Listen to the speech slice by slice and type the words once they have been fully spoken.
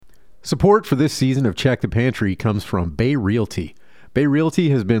Support for this season of Check the Pantry comes from Bay Realty. Bay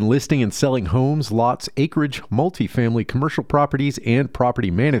Realty has been listing and selling homes, lots, acreage, multifamily commercial properties, and property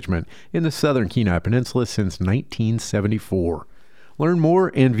management in the southern Kenai Peninsula since 1974. Learn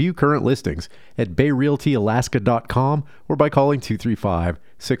more and view current listings at bayrealtyalaska.com or by calling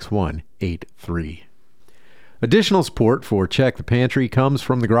 235-6183. Additional support for Check the Pantry comes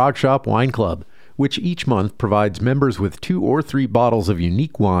from the Grog Shop Wine Club, which each month provides members with 2 or 3 bottles of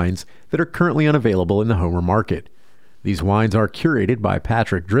unique wines that are currently unavailable in the Homer market. These wines are curated by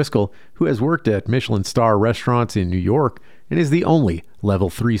Patrick Driscoll, who has worked at Michelin star restaurants in New York and is the only Level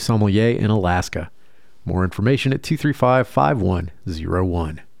 3 sommelier in Alaska. More information at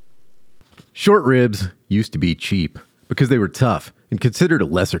 235-5101. Short ribs used to be cheap because they were tough and considered a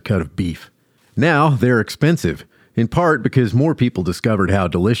lesser cut of beef. Now they're expensive, in part because more people discovered how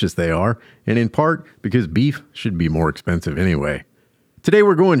delicious they are, and in part because beef should be more expensive anyway. Today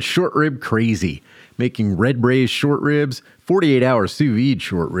we're going short rib crazy, making red braised short ribs, 48-hour sous vide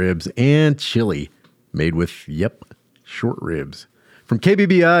short ribs, and chili made with, short ribs. From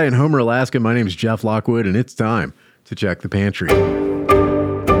KBBI in Homer, Alaska, my name is Jeff Lockwood, and it's time to Check the Pantry.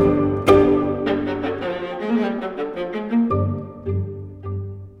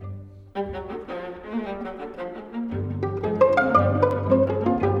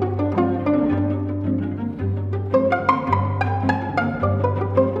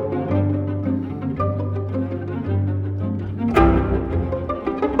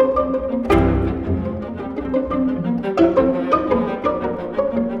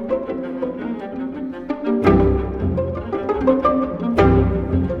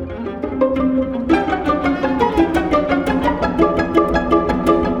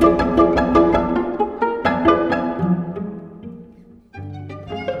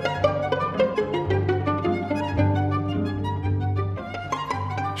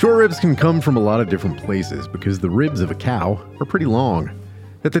 Short ribs can come from a lot of different places because the ribs of a cow are pretty long.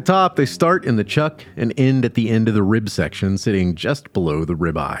 At the top, they start in the chuck and end at the end of the rib section, sitting just below the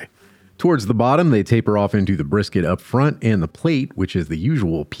rib eye. Towards the bottom, they taper off into the brisket up front and the plate, which is the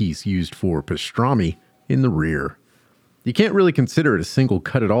usual piece used for pastrami, in the rear. You can't really consider it a single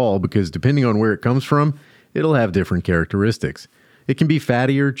cut at all because depending on where it comes from, it'll have different characteristics. It can be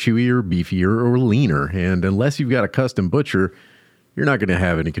fattier, chewier, beefier, or leaner, and unless you've got a custom butcher, you're not going to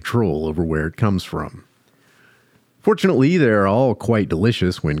have any control over where it comes from. Fortunately, they're all quite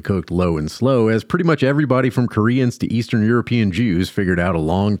delicious when cooked low and slow, as pretty much everybody from Koreans to Eastern European Jews figured out a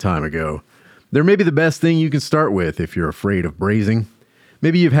long time ago. They're maybe the best thing you can start with if you're afraid of braising.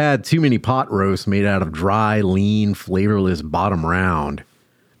 Maybe you've had too many pot roasts made out of dry, lean, flavorless bottom round.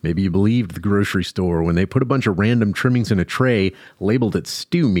 Maybe you believed the grocery store when they put a bunch of random trimmings in a tray, labeled it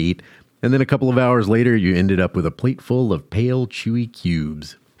stew meat, and then a couple of hours later, you ended up with a plate full of pale, chewy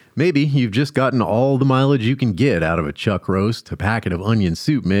cubes. Maybe you've just gotten all the mileage you can get out of a chuck roast, a packet of onion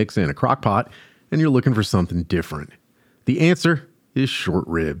soup mix, and a crock pot, and you're looking for something different. The answer is short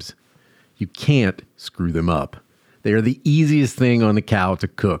ribs. You can't screw them up. They are the easiest thing on the cow to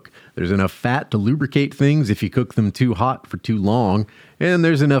cook. There's enough fat to lubricate things if you cook them too hot for too long, and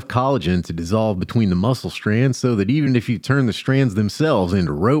there's enough collagen to dissolve between the muscle strands so that even if you turn the strands themselves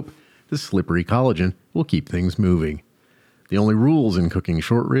into rope, the slippery collagen will keep things moving. The only rules in cooking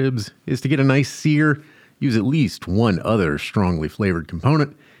short ribs is to get a nice sear, use at least one other strongly flavored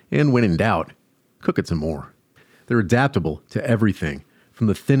component, and when in doubt, cook it some more. They're adaptable to everything, from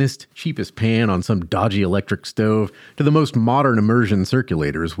the thinnest, cheapest pan on some dodgy electric stove to the most modern immersion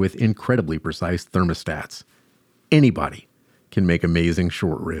circulators with incredibly precise thermostats. Anybody can make amazing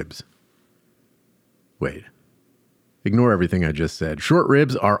short ribs. Wait. Ignore everything I just said. Short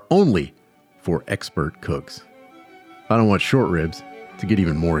ribs are only for expert cooks. I don't want short ribs to get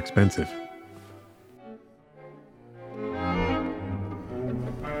even more expensive.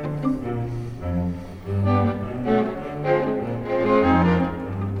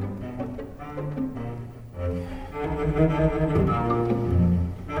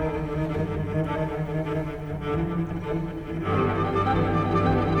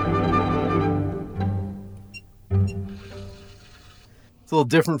 It's a little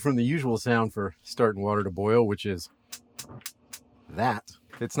different from the usual sound for starting water to boil, which is that.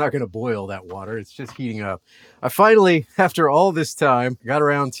 It's not going to boil that water. It's just heating up. I finally, after all this time, got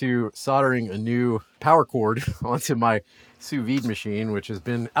around to soldering a new power cord onto my sous vide machine, which has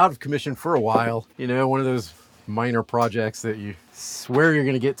been out of commission for a while. You know, one of those minor projects that you swear you're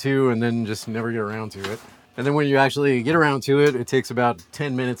going to get to and then just never get around to it. And then when you actually get around to it, it takes about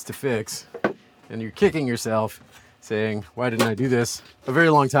 10 minutes to fix. And you're kicking yourself, saying, why didn't I do this a very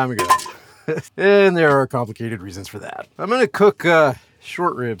long time ago? And there are complicated reasons for that. I'm going to cook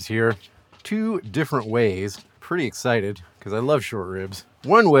short ribs here, 2 different ways. Pretty excited because I love short ribs.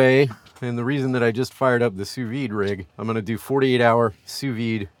 One way, and the reason that I just fired up the sous vide rig, I'm going to do 48-hour sous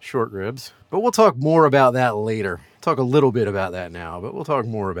vide short ribs. But we'll talk more about that later. Talk a little bit about that now, but we'll talk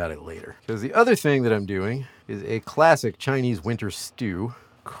more about it later. Because the other thing that I'm doing is a classic Chinese winter stew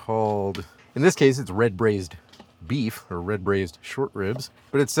called, in this case, it's red braised beef or red braised short ribs,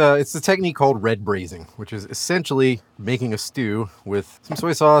 but it's the technique called red braising, which is essentially making a stew with some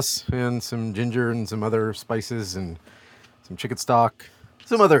soy sauce and some ginger and some other spices and some chicken stock,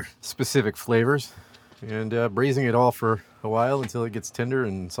 some other specific flavors, and braising it all for a while until it gets tender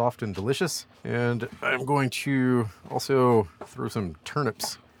and soft and delicious. And I'm going to also throw some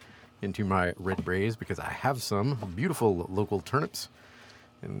turnips into my red braise because I have some beautiful local turnips.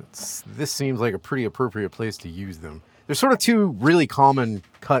 And this seems like a pretty appropriate place to use them. There's sort of 2 really common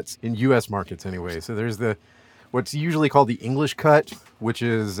cuts in U.S. markets anyway. So there's what's usually called the English cut, which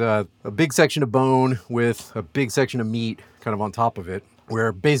is a big section of bone with a big section of meat kind of on top of it,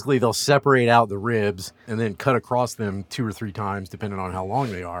 where basically they'll separate out the ribs and then cut across them 2 or 3 times, depending on how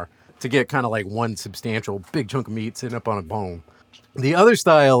long they are, to get kind of like one substantial big chunk of meat sitting up on a bone. The other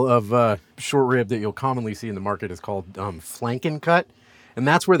style of short rib that you'll commonly see in the market is called flanken cut. And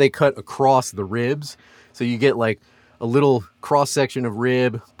that's where they cut across the ribs. So you get like a little cross section of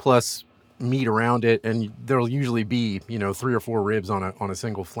rib plus meat around it. And there'll usually be, 3 or 4 ribs on a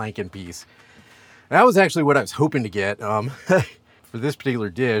single flanken piece. That was actually what I was hoping to get for this particular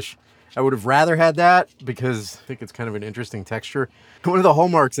dish. I would have rather had that because I think it's kind of an interesting texture. One of the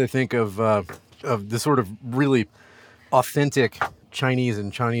hallmarks, I think, of the sort of really authentic Chinese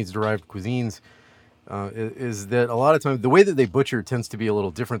and Chinese-derived cuisines is that a lot of times the way that they butcher tends to be a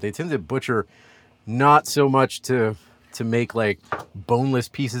little different. They tend to butcher not so much to make like boneless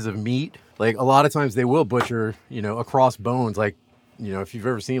pieces of meat. Like a lot of times they will butcher, across bones. Like, if you've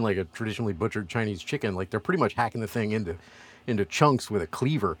ever seen like a traditionally butchered Chinese chicken, like they're pretty much hacking the thing into chunks with a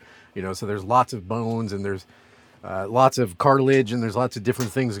cleaver. So there's lots of bones and there's lots of cartilage and there's lots of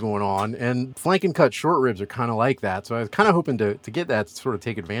different things going on. And flanken cut short ribs are kind of like that. So I was kind of hoping to get that to sort of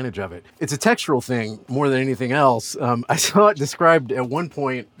take advantage of it. It's a textural thing more than anything else. I saw it described at one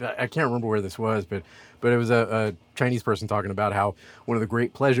point, I can't remember where this was, but it was a Chinese person talking about how one of the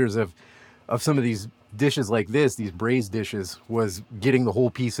great pleasures of some of these dishes like this, these braised dishes, was getting the whole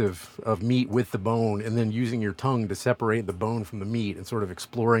piece of meat with the bone and then using your tongue to separate the bone from the meat and sort of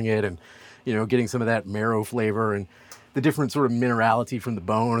exploring it and getting some of that marrow flavor and the different sort of minerality from the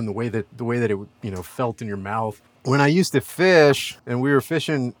bone and the way that it felt in your mouth. When I used to fish, and we were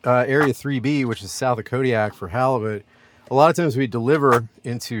fishing Area 3B, which is south of Kodiak, for halibut, a lot of times we'd deliver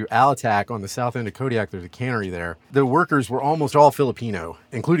into Alitac on the south end of Kodiak. There's a cannery there. The workers were almost all Filipino,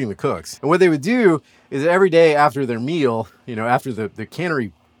 including the cooks. And what they would do is every day after their meal, after the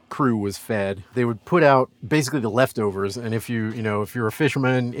cannery crew was fed, they would put out basically the leftovers. And if you're a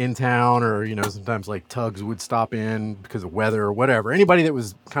fisherman in town, or sometimes like tugs would stop in because of weather or whatever, anybody that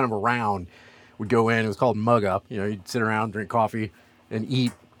was kind of around would go in. It was called mug up. You'd sit around, drink coffee, and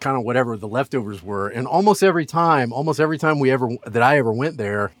eat kind of whatever the leftovers were. And almost every time that I ever went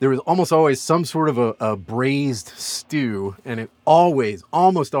there was almost always some sort of a braised stew, and it almost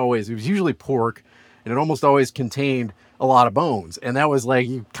always, it was usually pork, and it almost always contained a lot of bones. And that was like,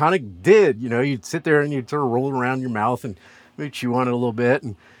 you kind of did, you'd sit there and you'd sort of roll it around your mouth and maybe chew on it a little bit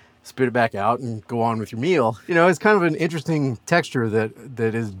and spit it back out and go on with your meal. It's kind of an interesting texture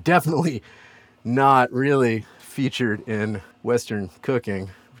that is definitely not really featured in Western cooking,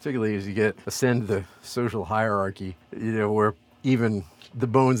 particularly as you ascend the social hierarchy, where even the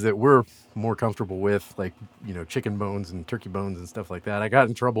bones that we're more comfortable with, like, chicken bones and turkey bones and stuff like that. I got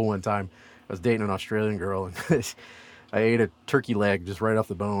in trouble one time. I was dating an Australian girl, and I ate a turkey leg just right off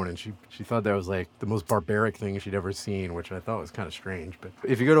the bone, and she thought that was like the most barbaric thing she'd ever seen, which I thought was kind of strange. But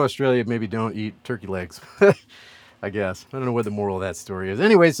if you go to Australia, maybe don't eat turkey legs, I guess. I don't know what the moral of that story is.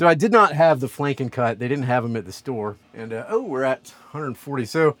 Anyway, so I did not have the flanken cut. They didn't have them at the store. And, we're at 140.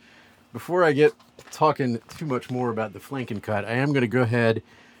 So before I get talking too much more about the flanken cut, I am going to go ahead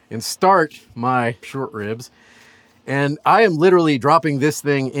and start my short ribs. And I am literally dropping this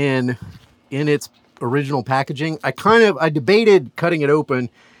thing in its original packaging. I debated cutting it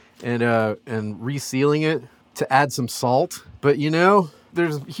open and resealing it to add some salt. But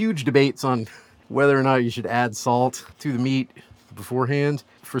there's huge debates on whether or not you should add salt to the meat beforehand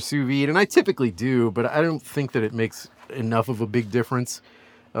for sous vide. And I typically do, but I don't think that it makes enough of a big difference.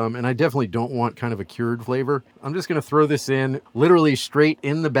 And I definitely don't want kind of a cured flavor. I'm just going to throw this in literally straight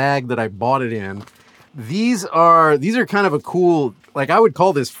in the bag that I bought it in. These are kind of a cool, like, I would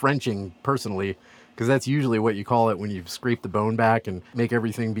call this Frenching personally. because that's usually what you call it when you scrape the bone back and make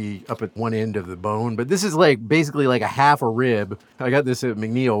everything be up at one end of the bone. But this is like basically like a half a rib. I got this at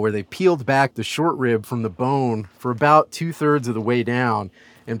McNeil where they peeled back the short rib from the bone for about 2/3 of the way down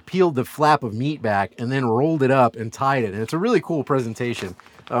and peeled the flap of meat back and then rolled it up and tied it. And it's a really cool presentation.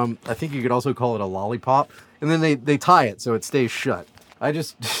 I think you could also call it a lollipop. And then they tie it so it stays shut. I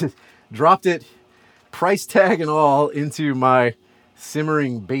just dropped it, price tag and all, into my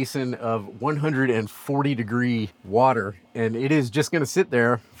simmering basin of 140 degree water, and it is just going to sit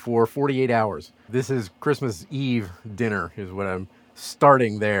there for 48 hours. This is Christmas Eve dinner is what I'm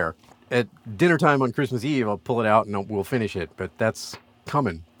starting there. At dinner time on Christmas Eve, I'll pull it out and we'll finish it, but that's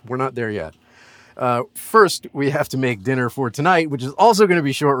coming. We're not there yet. First, we have to make dinner for tonight, which is also going to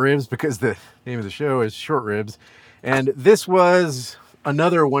be short ribs because the name of the show is Short Ribs. And this was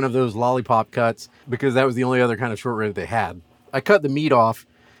another one of those lollipop cuts because that was the only other kind of short rib they had. I cut the meat off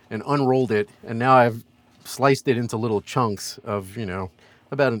and unrolled it, and now I've sliced it into little chunks of,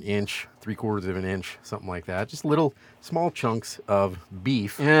 about an inch, 3/4 of an inch, something like that. Just little small chunks of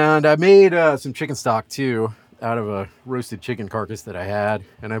beef. And I made some chicken stock too out of a roasted chicken carcass that I had.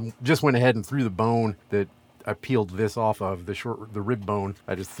 And I just went ahead and threw the bone that I peeled this off of, the rib bone.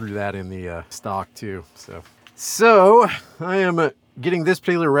 I just threw that in the stock too. So I am getting this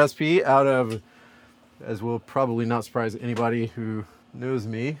particular recipe out of, as will probably not surprise anybody who knows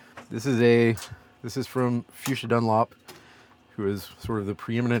me. This is from Fuchsia Dunlop, who is sort of the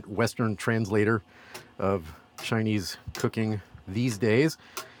preeminent Western translator of Chinese cooking these days.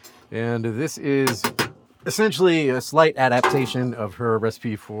 And this is essentially a slight adaptation of her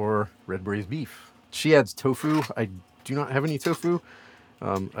recipe for red braised beef. She adds tofu. I do not have any tofu,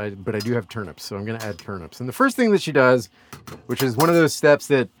 but I do have turnips, so I'm going to add turnips. And the first thing that she does, which is one of those steps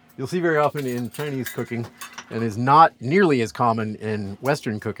that you'll see very often in Chinese cooking and is not nearly as common in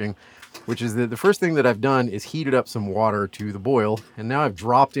Western cooking, which is that the first thing that I've done is heated up some water to the boil, and now I've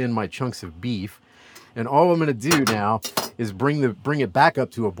dropped in my chunks of beef. And all I'm going to do now is bring it back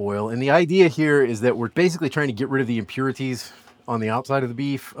up to a boil. And the idea here is that we're basically trying to get rid of the impurities on the outside of the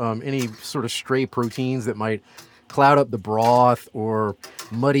beef, any sort of stray proteins that might cloud up the broth or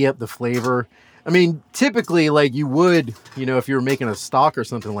muddy up the flavor. I mean, typically, like you would, if you were making a stock or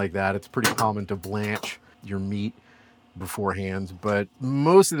something like that, it's pretty common to blanch your meat beforehand. But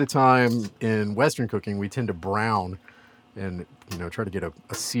most of the time in Western cooking, we tend to brown and, try to get a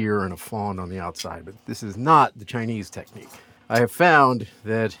sear and a fond on the outside. But this is not the Chinese technique. I have found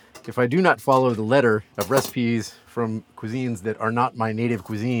that if I do not follow the letter of recipes from cuisines that are not my native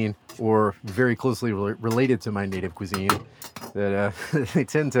cuisine or very closely related to my native cuisine, that they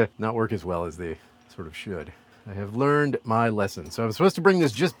tend to not work as well as they sort of should. I have learned my lesson. So I'm supposed to bring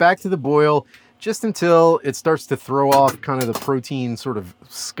this just back to the boil just until it starts to throw off kind of the protein sort of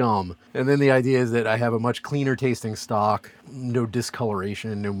scum. And then the idea is that I have a much cleaner tasting stock, no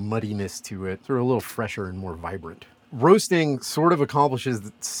discoloration, no muddiness to it, sort of a little fresher and more vibrant. Roasting sort of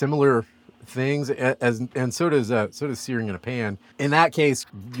accomplishes similar things and so does searing in a pan. In that case,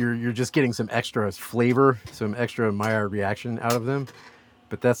 you're just getting some extra flavor, some extra Maillard reaction out of them,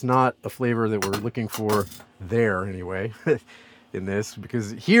 but that's not a flavor that we're looking for there anyway in this,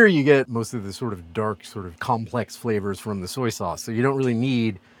 because here you get most of the sort of dark, sort of complex flavors from the soy sauce. So you don't really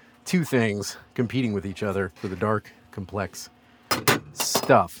need two things competing with each other for the dark, complex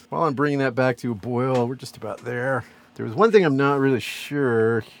stuff. While I'm bringing that back to a boil, we're just about there. There was one thing I'm not really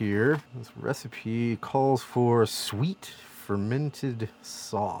sure here. This recipe calls for sweet fermented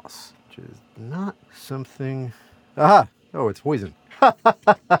sauce, which is not something... Aha! Oh, it's hoisin.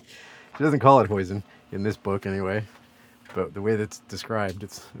 She doesn't call it hoisin in this book anyway, but the way that's described,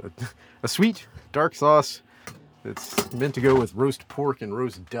 it's a sweet, dark sauce that's meant to go with roast pork and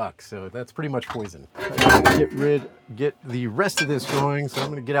roast duck, so that's pretty much hoisin. Get the rest of this going, so I'm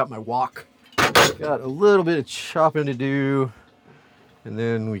going to get out my wok. Got a little bit of chopping to do, and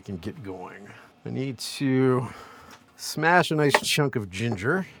then we can get going. I need to smash a nice chunk of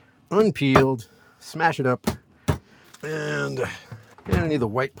ginger, unpeeled, smash it up, and I need the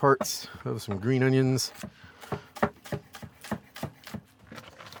white parts of some green onions.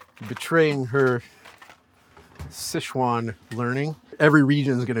 Betraying her Sichuan learning, every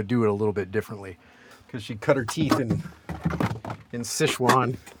region is going to do it a little bit differently, because she cut her teeth in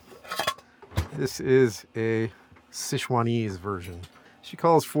Sichuan. This is a Sichuanese version. She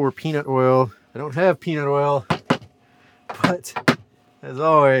calls for peanut oil. I don't have peanut oil, but as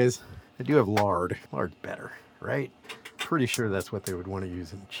always, I do have lard. Lard's better, right? Pretty sure that's what they would want to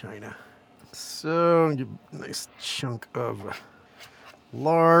use in China. So, a nice chunk of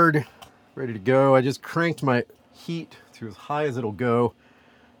lard, ready to go. I just cranked my heat to as high as it'll go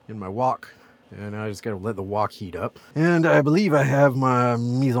in my wok And I just got to let the wok heat up. And I believe I have my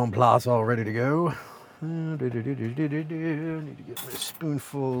mise en place all ready to go. Need to get my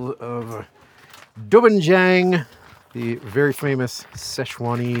spoonful of dobenjang, the very famous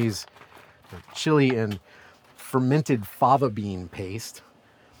Szechuanese chili and fermented fava bean paste,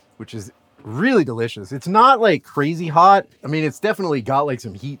 which is really delicious. It's not like crazy hot. I mean, it's definitely got like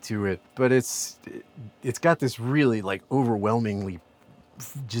some heat to it, but it's got this really like overwhelmingly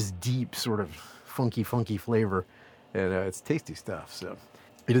just deep sort of funky flavor, and it's tasty stuff. So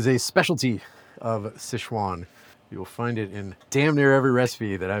it is a specialty of Sichuan. You'll find it in damn near every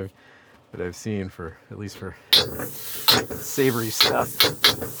recipe that I've seen, for at least for savory stuff.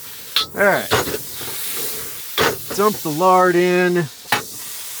 All right, dump the lard in, a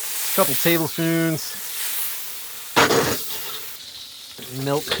couple tablespoons,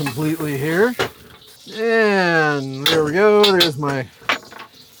 melt completely here, and there we go. There's my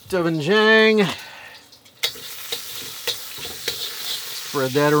dobenjang.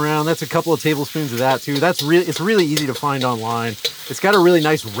 Spread that around. That's a couple of tablespoons of that too. It's really easy to find online. It's got a really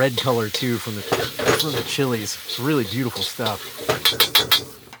nice red color too from the chilies. It's really beautiful stuff.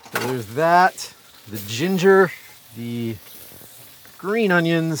 So there's that. The ginger, the green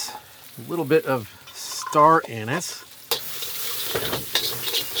onions, a little bit of star anise,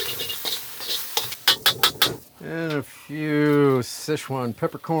 and a few Szechuan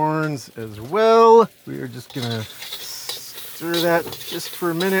peppercorns as well. We are just gonna stir that just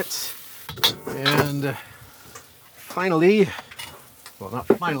for a minute. And finally, well, not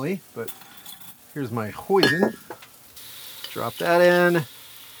finally, but here's my hoisin. Drop that in.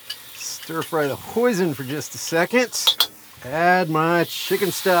 Stir fry the hoisin for just a second. Add my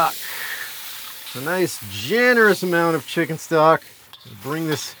chicken stock. A nice generous amount of chicken stock. Bring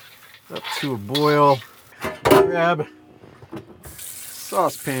this up to a boil. Grab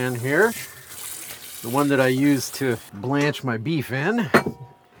saucepan here, the one that I use to blanch my beef in.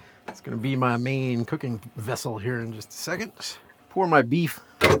 It's going to be my main cooking vessel here in just a second. Pour my beef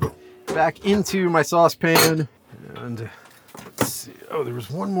back into my saucepan, and let's see. Oh, there was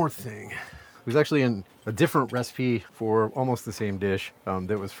one more thing. It was actually in a different recipe for almost the same dish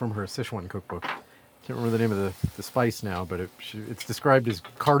that was from her Sichuan cookbook. Can't remember the name of the spice now, but it's described as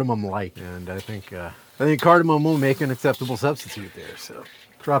cardamom-like, and I think cardamom will make an acceptable substitute there. So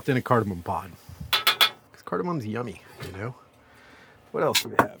dropped in a cardamom pod, because cardamom's yummy, you know. What else do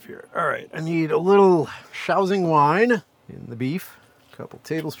we have here? All right, I need a little Shaoxing wine in the beef, a couple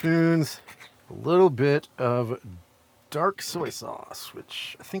tablespoons, a little bit of dark soy sauce,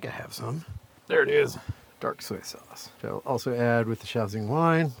 which I think I have some. There it is. Dark soy sauce. I'll also add with the Shaoxing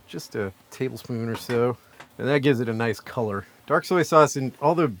wine, just a tablespoon or so, and that gives it a nice color. Dark soy sauce in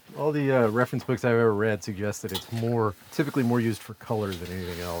all the reference books I've ever read suggest that it's typically more used for color than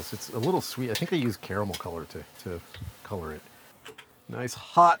anything else. It's a little sweet. I think they use caramel color to color it. Nice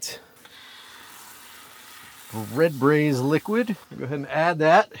hot red braise liquid. Go ahead and add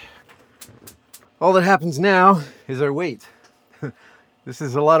that. All that happens now is I wait. This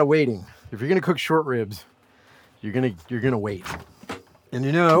is a lot of waiting. If you're gonna cook short ribs, you're gonna wait. And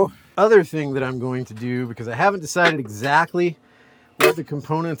you know, other thing that I'm going to do, because I haven't decided exactly what the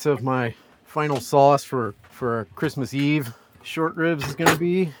components of my final sauce for Christmas Eve short ribs is gonna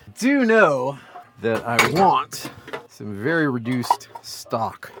be, do know that I want some very reduced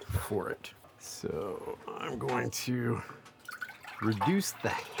stock for it. So I'm going to reduce the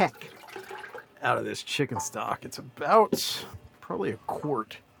heck out of this chicken stock. It's about probably a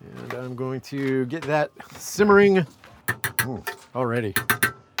quart. And I'm going to get that simmering. Ooh, already.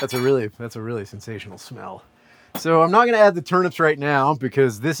 That's a really sensational smell. So I'm not going to add the turnips right now,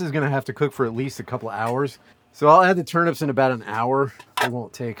 because this is going to have to cook for at least a couple hours. So I'll add the turnips in about an hour. It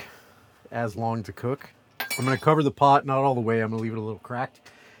won't take as long to cook. I'm going to cover the pot, not all the way. I'm going to leave it a little cracked.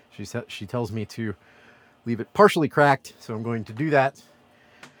 She tells me to leave it partially cracked, so I'm going to do that.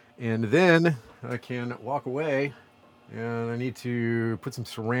 And then I can walk away, and I need to put some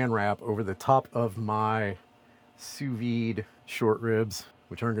saran wrap over the top of my sous vide short ribs,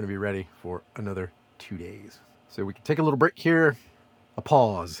 which aren't going to be ready for another 2 days. So we can take a little break here, a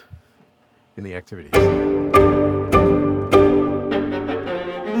pause in the activities.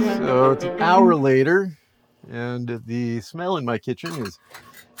 So it's an hour later, and the smell in my kitchen is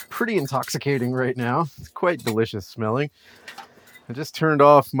pretty intoxicating right now. It's quite delicious smelling. I just turned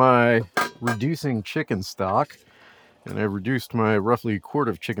off my reducing chicken stock, and I reduced my roughly quart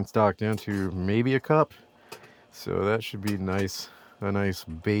of chicken stock down to maybe a cup. So that should be nice, a nice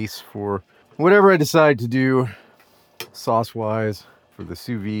base for whatever I decide to do sauce-wise for the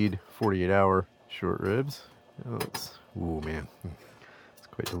sous vide 48-hour short ribs. Ooh, man, it's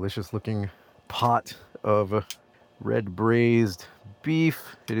quite delicious looking pot of red braised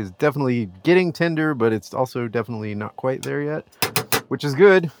beef. It is definitely getting tender, but it's also definitely not quite there yet, which is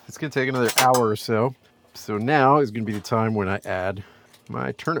good. It's going to take another hour or so. So now is going to be the time when I add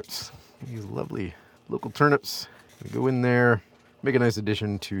my turnips. These lovely local turnips. Go in there, make a nice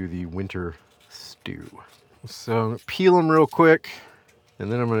addition to the winter stew. So I'm going to peel them real quick,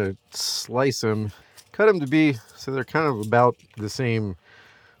 and then I'm going to slice them, cut them to be so they're kind of about the same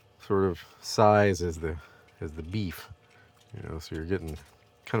sort of size as the beef. You know, so you're getting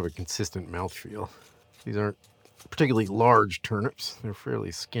kind of a consistent mouthfeel. These aren't particularly large turnips. They're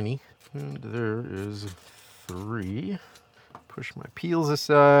fairly skinny. And there is 3. Push my peels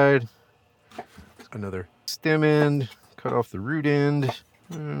aside. Another stem end. Cut off the root end.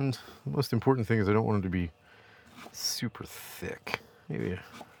 And the most important thing is I don't want them to be super thick. Maybe a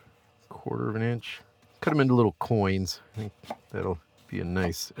 1/4 of an inch. Cut them into little coins. I think that'll be a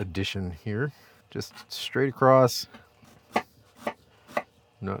nice addition here. Just straight across.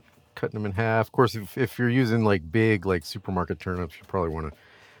 Not cutting them in half. Of course, if you're using like big, like supermarket turnips, you probably want to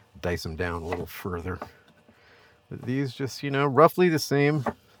dice them down a little further. But these just, you know, roughly the same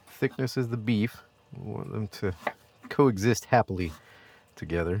thickness as the beef. We want them to coexist happily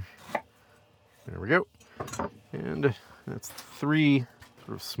together. There we go. And that's 3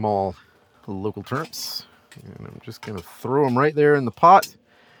 sort of small local turnips. And I'm just going to throw them right there in the pot.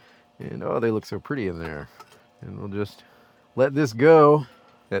 And oh, they look so pretty in there. And we'll just let this go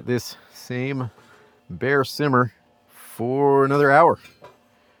at this same bare simmer for another hour.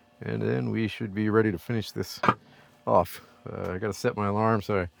 And then we should be ready to finish this off. I got to set my alarm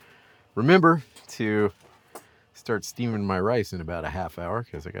so I remember to start steaming my rice in about a half hour,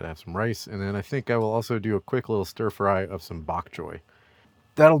 because I got to have some rice. And then I think I will also do a quick little stir fry of some bok choy.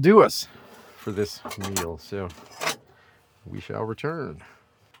 That'll do us for this meal. So we shall return.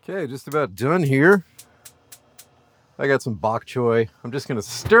 Okay, just about done here. I got some bok choy. I'm just going to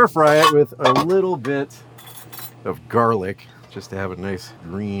stir fry it with a little bit of garlic, just to have a nice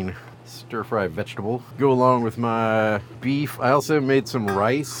green stir fry vegetable. Go along with my beef. I also made some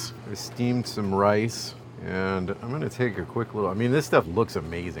rice. I steamed some rice. And I'm going to take a quick little... I mean, this stuff looks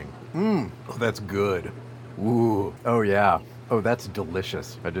amazing. Oh, that's good. Ooh. Oh, yeah. Oh, that's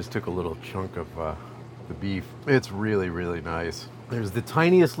delicious. I just took a little chunk of the beef. It's really, really nice. There's the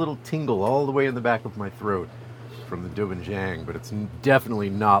tiniest little tingle all the way in the back of my throat from the dobenjang, but it's definitely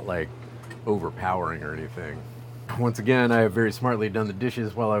not like overpowering or anything. Once again, I have very smartly done the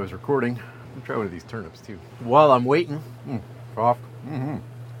dishes while I was recording. I'll try one of these turnips too. While I'm waiting, off.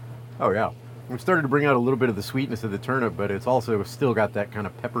 Oh yeah, I've started to bring out a little bit of the sweetness of the turnip, but it's also still got that kind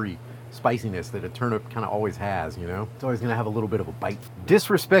of peppery spiciness that a turnip kind of always has, you know? It's always gonna have a little bit of a bite.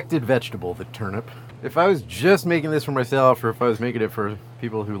 Disrespected vegetable, the turnip. If I was just making this for myself, or if I was making it for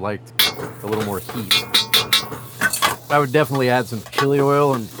people who liked a little more heat, I would definitely add some chili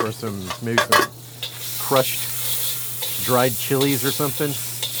oil and or maybe some crushed dried chilies or something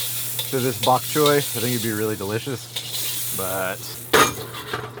to this bok choy. I think it'd be really delicious, but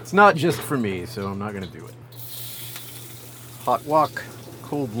it's not just for me, so I'm not gonna do it. Hot wok,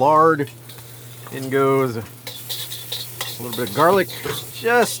 cold lard, in goes a little bit of garlic,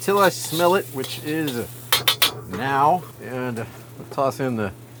 just till I smell it, which is now. And I'll toss in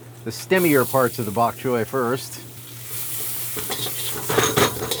the stemmier parts of the bok choy first.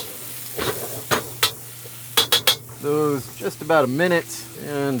 Those just about a minute,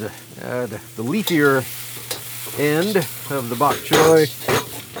 and add the leafier end of the bok choy.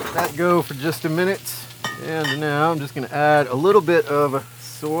 Let that go for just a minute. And now I'm just going to add a little bit of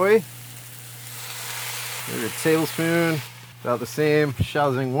soy. Maybe a tablespoon, about the same,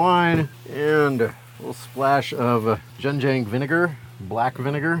 Shaoxing wine, and a little splash of Zhenjiang vinegar, black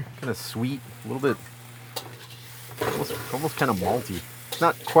vinegar, kind of sweet, a little bit, almost kind of malty. It's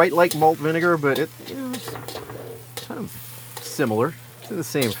not quite like malt vinegar, but it's kind of similar. It's in the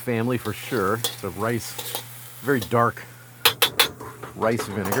same family for sure. It's a rice, very dark rice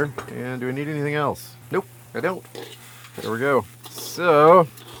vinegar. And do I need anything else? Nope, I don't. There we go. So,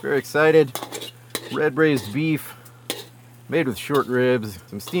 very excited. Red braised beef, made with short ribs,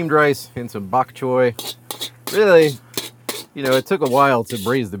 some steamed rice, and some bok choy. Really, you know, it took a while to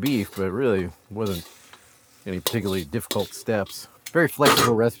braise the beef, but really wasn't any particularly difficult steps. Very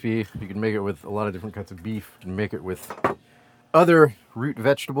flexible recipe. You can make it with a lot of different kinds of beef. You can make it with other root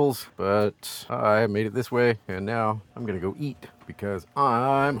vegetables, but I made it this way, and now I'm gonna go eat because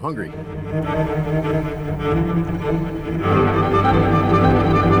I'm hungry.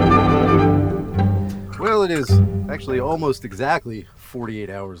 Well, it is actually almost exactly 48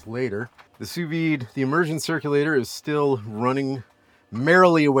 hours later. The sous vide, the immersion circulator is still running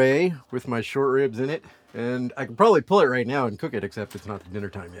merrily away with my short ribs in it. And I can probably pull it right now and cook it, except it's not dinner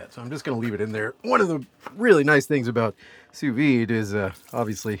time yet. So I'm just going to leave it in there. One of the really nice things about sous vide is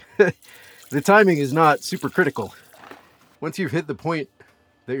obviously the timing is not super critical. Once you've hit the point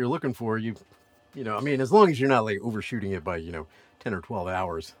that you're looking for, you know, I mean, as long as you're not like overshooting it by, 10 or 12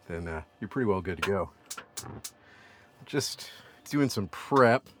 hours, then you're pretty well good to go. Just doing some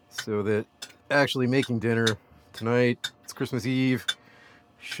prep so that actually making dinner tonight, it's Christmas Eve,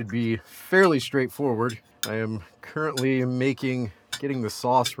 should be fairly straightforward. I am currently getting the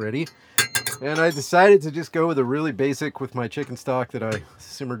sauce ready, and I decided to just go with a really basic with my chicken stock that I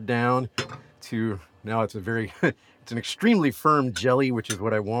simmered down to, now it's it's an extremely firm jelly, which is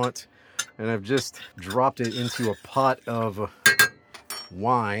what I want. And I've just dropped it into a pot of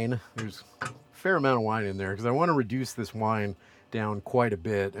wine. There's a fair amount of wine in there because I want to reduce this wine down quite a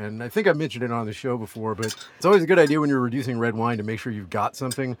bit. And I think I mentioned it on the show before, but it's always a good idea when you're reducing red wine to make sure you've got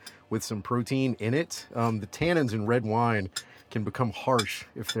something with some protein in it. The tannins in red wine can become harsh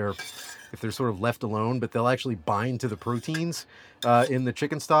if they're sort of left alone, but they'll actually bind to the proteins in the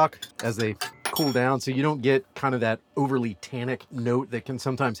chicken stock as they cool down, so you don't get kind of that overly tannic note that can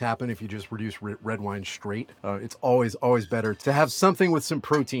sometimes happen if you just reduce red wine straight. It's always better to have something with some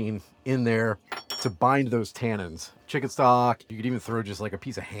protein in there to bind those tannins. Chicken stock, you could even throw just like a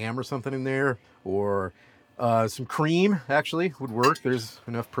piece of ham or something in there, or some cream actually would work. There's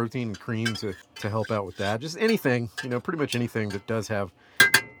enough protein and cream to help out with that. Just anything, pretty much anything that does have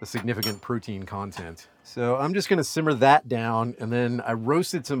a significant protein content. So I'm just going to simmer that down, and then I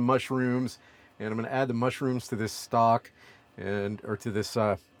roasted some mushrooms, and I'm going to add the mushrooms to this stock or to this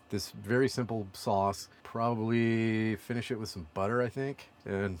this very simple sauce. Probably finish it with some butter, I think,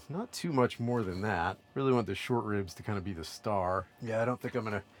 and not too much more than that. Really want the short ribs to kind of be the star. Yeah, I don't think I'm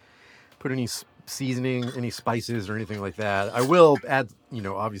going to put any seasoning, any spices or anything like that. I will add,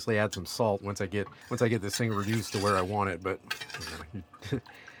 obviously add some salt once I get this thing reduced to where I want it, but it's a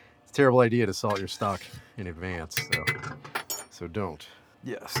terrible idea to salt your stock in advance, so don't.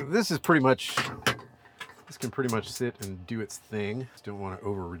 Yeah, so this can pretty much sit and do its thing. Just don't want to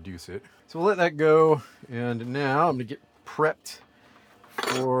over reduce it. So we'll let that go, and now I'm gonna get prepped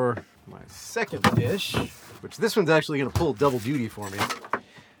for my second dish, which this one's actually gonna pull double duty for me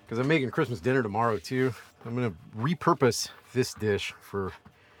because I'm making Christmas dinner tomorrow too. I'm gonna repurpose this dish for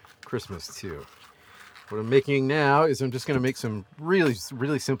Christmas too. What I'm making now is I'm just gonna make some really,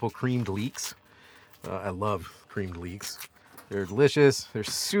 really simple creamed leeks. I love creamed leeks. They're delicious. They're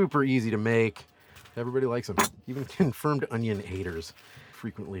super easy to make. Everybody likes them. Even confirmed onion haters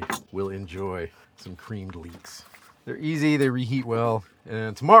frequently will enjoy some creamed leeks. They're easy, they reheat well.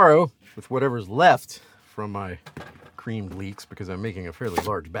 And tomorrow, with whatever's left from my creamed leeks, because I'm making a fairly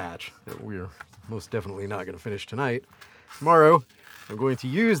large batch that we're most definitely not going to finish tonight, tomorrow I'm going to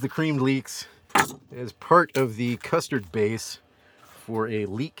use the creamed leeks as part of the custard base for a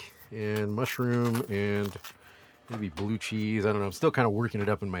leek and mushroom and maybe blue cheese. I don't know. I'm still kind of working it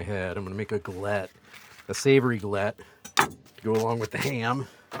up in my head. I'm going to make a galette, a savory galette, to go along with the ham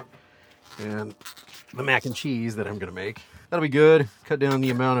and the mac and cheese that I'm going to make. That'll be good. Cut down the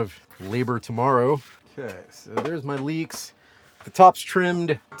amount of labor tomorrow. Okay, so there's my leeks. The top's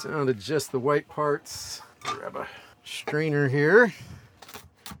trimmed down to just the white parts. Grab a strainer here.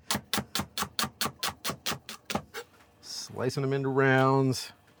 Slicing them into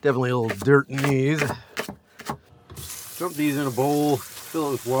rounds. Definitely a little dirt in these. Dump these in a bowl, fill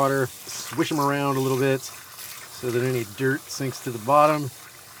it with water, swish them around a little bit so that any dirt sinks to the bottom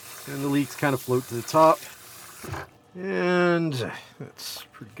and the leeks kind of float to the top. And that's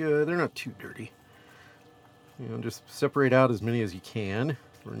pretty good. They're not too dirty. Just separate out as many as you can.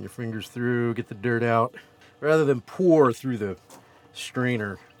 Run your fingers through, get the dirt out. Rather than pour through the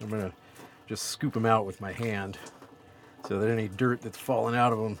strainer, I'm going to just scoop them out with my hand so that any dirt that's fallen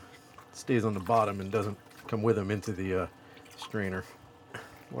out of them stays on the bottom and doesn't come with them into the strainer.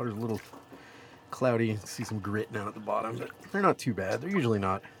 Water's a little cloudy. See some grit down at the bottom, but they're not too bad. They're usually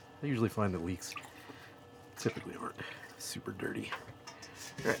not. I usually find that leeks typically aren't super dirty.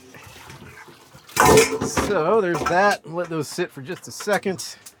 All right. So there's that. Let those sit for just a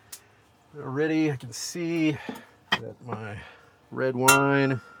second. Already I can see that my red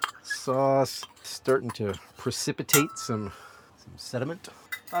wine sauce is starting to precipitate some sediment.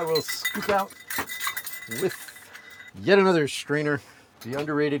 I will scoop out with yet another strainer, the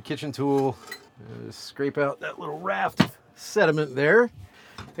underrated kitchen tool. Scrape out that little raft of sediment there.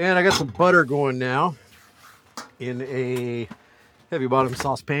 And I got some butter going now in a heavy bottom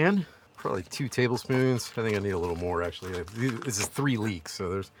saucepan. Probably 2 tablespoons. I think I need a little more actually. This is 3 leeks, so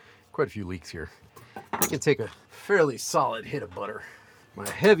there's quite a few leeks here. You can take a fairly solid hit of butter. my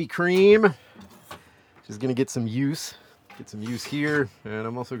heavy cream, which is gonna get some use here. And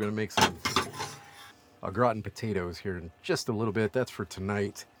I'm also gonna make some au gratin potatoes here in just a little bit. That's for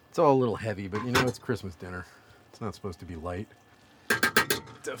tonight. It's all a little heavy, but you know, it's Christmas dinner. It's not supposed to be light.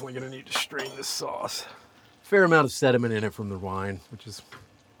 Definitely gonna need to strain this sauce. Fair amount of sediment in it from the wine, which is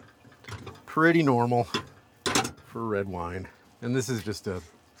pretty normal for red wine. And this is just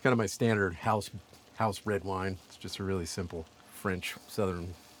it's kind of my standard house red wine. It's just a really simple French,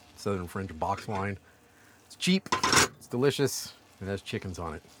 southern French box wine. It's cheap, it's delicious, it has chickens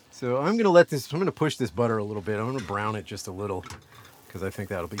on it. So I'm gonna push this butter a little bit. I'm gonna brown it just a little because I think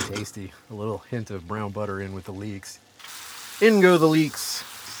that'll be tasty. A little hint of brown butter in with the leeks. In go the leeks.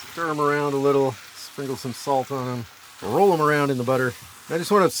 Stir them around a little, sprinkle some salt on them, roll them around in the butter. I just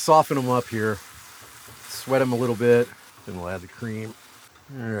want to soften them up here, sweat them a little bit, then we'll add the cream.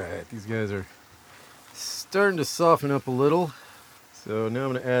 All right, these guys are starting to soften up a little. So now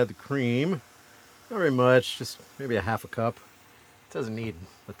I'm going to add the cream. Not very much, just maybe a half a cup. It doesn't need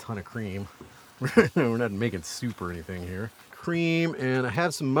a ton of cream. We're not making soup or anything here. Cream, and I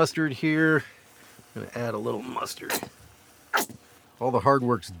have some mustard here. I'm going to add a little mustard. All the hard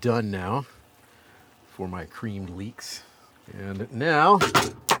work's done now for my creamed leeks. And now,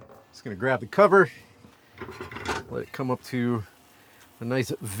 just going to grab the cover, let it come up to a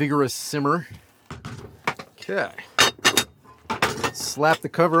nice vigorous simmer. Okay. Slap the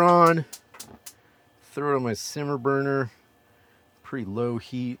cover on, throw it on my simmer burner, pretty low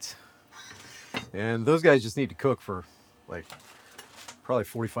heat. And those guys just need to cook for like probably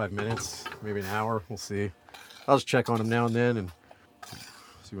 45 minutes, maybe an hour, we'll see. I'll just check on them now and then and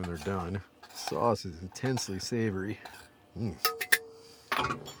see when they're done. Sauce is intensely savory. We'll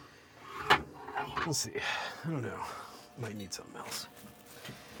see. I don't know. Might need something else.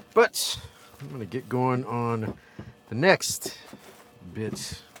 But I'm going to get going on the next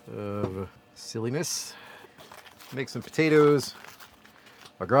bit of silliness. Make some potatoes,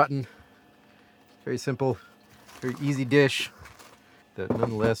 au gratin. Very simple, very easy dish that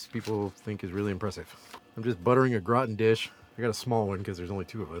nonetheless people think is really impressive. I'm just buttering a gratin dish. I got a small one because there's only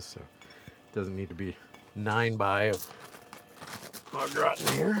 2 of us, so it doesn't need to be 9 by of au gratin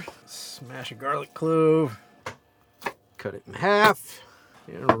here. Smash a garlic clove, cut it in half,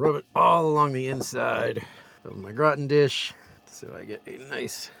 and rub it all along the inside of my gratin dish so I get a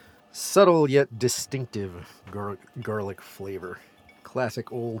nice, subtle yet distinctive garlic flavor.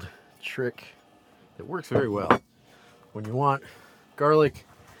 Classic old trick that works very well when you want garlic,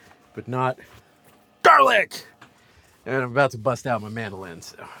 but not garlic! And I'm about to bust out my mandolin,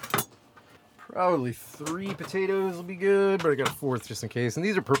 so probably 3 potatoes will be good, but I got a 4th just in case. And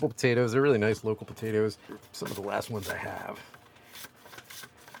these are purple potatoes. They're really nice local potatoes. Some of the last ones I have.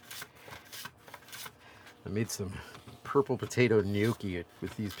 I made some purple potato gnocchi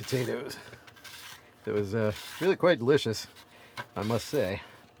with these potatoes. It was really quite delicious, I must say,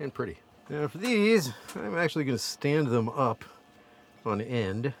 and pretty. Now for these, I'm actually going to stand them up on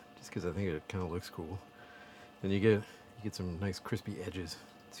end, just because I think it kind of looks cool. And you get some nice crispy edges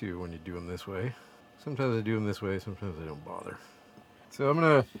too when you do them this way. Sometimes I do them this way, sometimes I don't bother. So I'm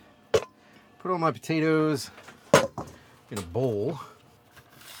gonna put all my potatoes in a bowl.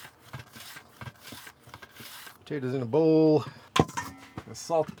 Potatoes in a bowl. I'm gonna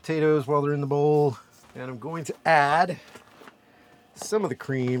salt the potatoes while they're in the bowl. And I'm going to add some of the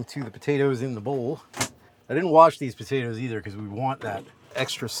cream to the potatoes in the bowl. I didn't wash these potatoes either because we want that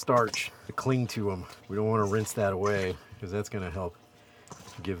extra starch to cling to them. We don't want to rinse that away because that's going to help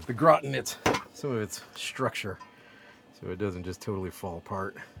give the gratin some of its structure so it doesn't just totally fall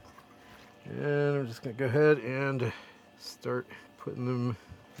apart. And I'm just going to go ahead and start putting them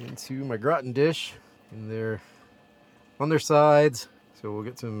into my gratin dish in there on their sides. So we'll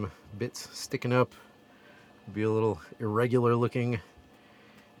get some bits sticking up. It'll be a little irregular looking.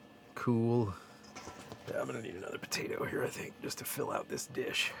 Cool. I'm gonna need another potato here, I think, just to fill out this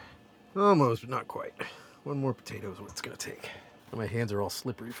dish. Almost, but not quite. One more potato is what it's gonna take. My hands are all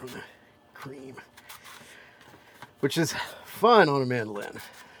slippery from the cream, which is fun on a mandolin.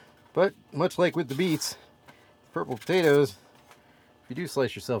 But much like with the beets, purple potatoes, if you do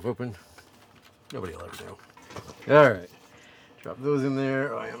slice yourself open, nobody will ever know. All right, drop those in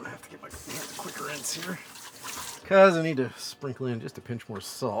there. Oh, I'm gonna have to get my hands a quicker rinse here because I need to sprinkle in just a pinch more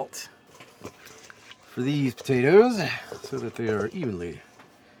salt for these potatoes so that they are evenly,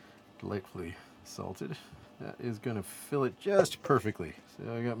 delightfully salted. That is gonna fill it just perfectly.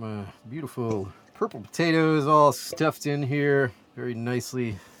 So I got my beautiful purple potatoes all stuffed in here very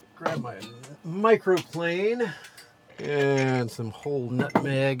nicely. Grab my microplane and some whole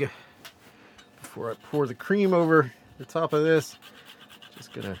nutmeg before I pour the cream over the top of this.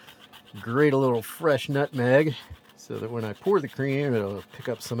 Just gonna grate a little fresh nutmeg so that when I pour the cream, it'll pick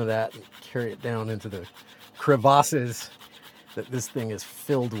up some of that and carry it down into the crevasses that this thing is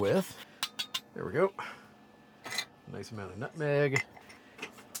filled with. There we go. Nice amount of nutmeg.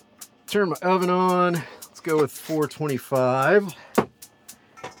 Turn my oven on. Let's go with 425.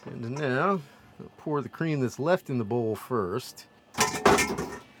 And now I'll pour the cream that's left in the bowl first.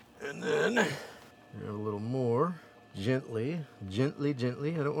 And then add a little more. Gently. I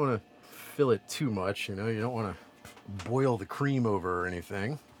don't want to fill it too much, you know. You don't want to boil the cream over or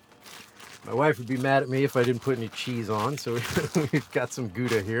anything. My wife would be mad at me if I didn't put any cheese on, so we've got some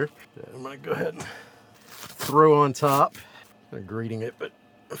Gouda here. I'm going to go ahead and throw on top. I'm grating it, but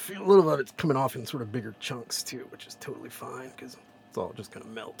I feel a little of it's coming off in sort of bigger chunks too, which is totally fine because it's all just going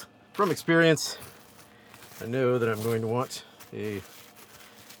to melt. From experience, I know that I'm going to want a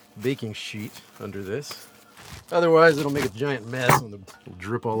baking sheet under this. Otherwise, it'll make a giant mess and it'll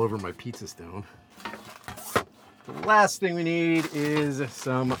drip all over my pizza stone. The last thing we need is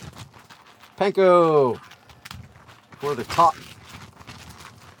some panko for the top.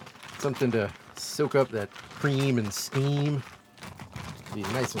 Something to soak up that cream and steam. Be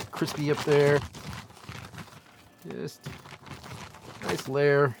nice and crispy up there. Just a nice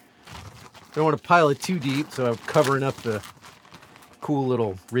layer. Don't want to pile it too deep, so I'm covering up the cool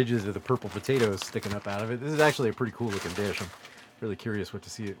little ridges of the purple potatoes sticking up out of it. This is actually a pretty cool looking dish. I'm really curious to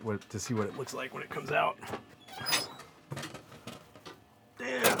see what it looks like when it comes out.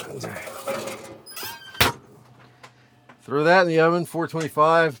 And throw that in the oven,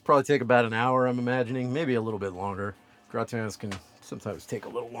 425. Probably take about an hour, I'm imagining, maybe a little bit longer. Gratins can sometimes take a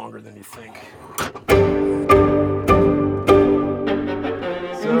little longer than you think.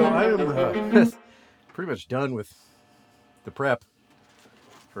 So I am pretty much done with the prep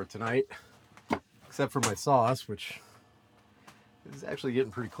for tonight, except for my sauce, which is actually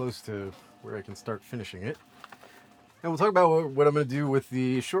getting pretty close to where I can start finishing it. And we'll talk about what I'm going to do with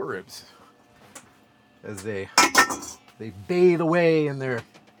the short ribs as they bathe away in their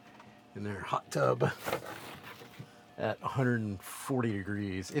hot tub at 140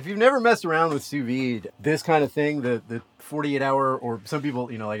 degrees. If you've never messed around with sous vide, this kind of thing, the 48 hour, or some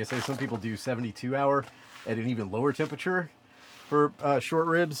people, you know, like I say, some people do 72 hour at an even lower temperature for short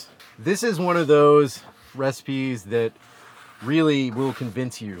ribs. This is one of those recipes that really will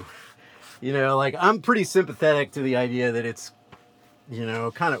convince you. You know, like, I'm pretty sympathetic to the idea that it's, you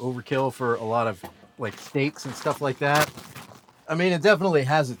know, kind of overkill for a lot of like steaks and stuff like that. I mean, it definitely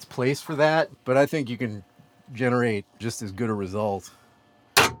has its place for that, but I think you can generate just as good a result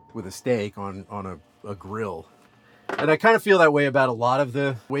with a steak on a grill. And I kind of feel that way about a lot of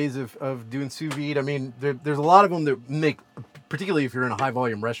the ways of doing sous vide. I mean, there's a lot of them that make, particularly if you're in a high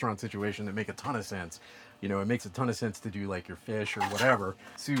volume restaurant situation, that make a ton of sense. You know, it makes a ton of sense to do like your fish or whatever,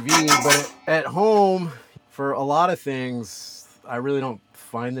 sous vide. But at home, for a lot of things, I really don't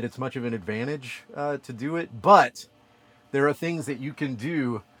find that it's much of an advantage to do it. But there are things that you can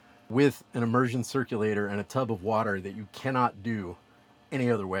do with an immersion circulator and a tub of water that you cannot do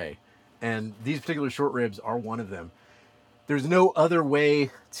any other way. And these particular short ribs are one of them. There's no other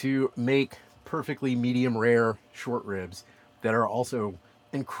way to make perfectly medium rare short ribs that are also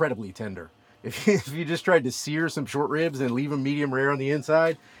incredibly tender. If you just tried to sear some short ribs and leave them medium rare on the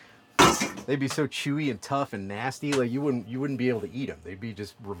inside, they'd be so chewy and tough and nasty, like you wouldn't be able to eat them. They'd be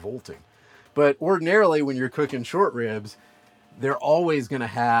just revolting. But ordinarily, when you're cooking short ribs, they're always going to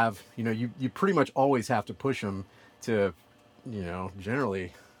have, you know, you pretty much always have to push them to, you know,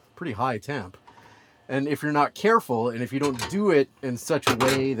 generally pretty high temp. And if you're not careful, and if you don't do it in such a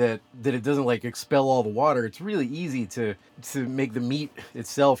way that it doesn't like expel all the water, it's really easy to make the meat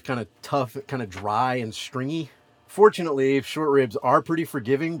itself kind of tough, kind of dry and stringy. Fortunately, short ribs are pretty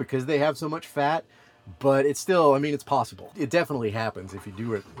forgiving because they have so much fat, but it's still, I mean, it's possible. It definitely happens if you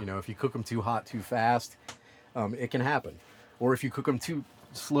do it, you know, if you cook them too hot, too fast, it can happen. Or if you cook them too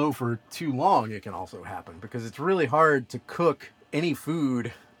slow for too long, it can also happen, because it's really hard to cook any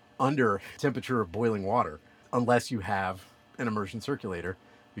food under temperature of boiling water unless you have an immersion circulator,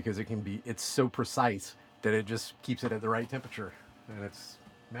 because it's so precise that it just keeps it at the right temperature, and it's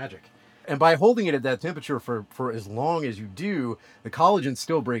magic. And by holding it at that temperature for as long as you do, the collagen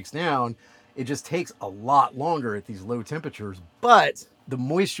still breaks down. It just takes a lot longer at these low temperatures, but the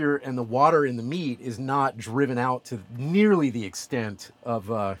moisture and the water in the meat is not driven out to nearly the extent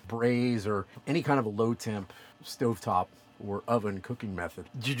of braise or any kind of a low temp stovetop or oven cooking method.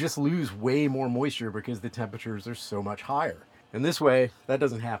 You just lose way more moisture because the temperatures are so much higher. And this way, that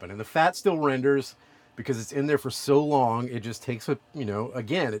doesn't happen. And the fat still renders because it's in there for so long. It just takes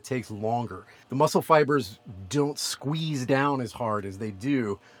again, it takes longer. The muscle fibers don't squeeze down as hard as they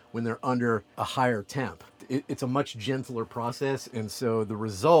do when they're under a higher temp. It's a much gentler process, and so the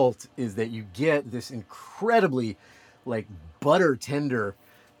result is that you get this incredibly like butter tender,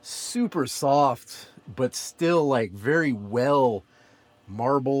 super soft, but still like very well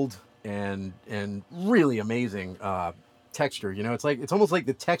marbled and really amazing texture. It's almost like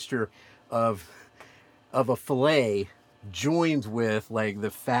the texture of a fillet joins with like the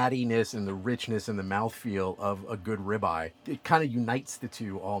fattiness and the richness and the mouthfeel of a good ribeye. It kind of unites the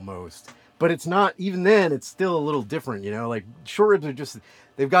two almost. But it's not, even then, it's still a little different, like short ribs are just,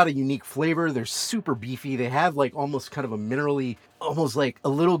 they've got a unique flavor. They're super beefy. They have like almost kind of a minerally, almost like a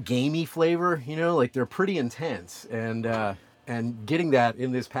little gamey flavor, like they're pretty intense. And getting that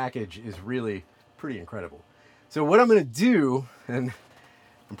in this package is really pretty incredible. So what I'm going to do, and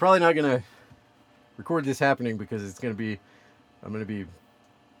I'm probably not going to record this happening because I'm going to be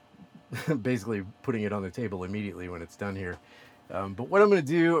basically putting it on the table immediately when it's done here. But what I'm going to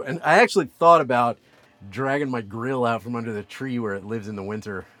do, and I actually thought about dragging my grill out from under the tree where it lives in the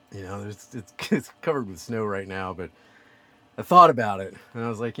winter. It's covered with snow right now, but I thought about it, and I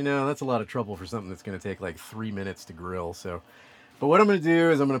was like, that's a lot of trouble for something that's going to take like 3 minutes to grill. But what I'm going to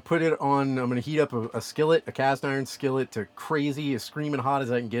do is I'm going to heat up a skillet, a cast iron skillet to crazy, as screaming hot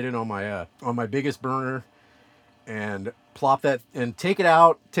as I can get it on my biggest burner, and plop that, and take it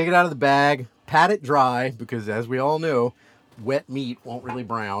out of the bag, pat it dry, because as we all know, wet meat won't really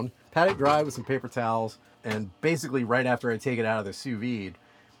brown. Pat it dry with some paper towels, and basically right after I take it out of the sous vide,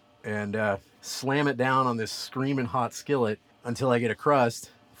 and slam it down on this screaming hot skillet until I get a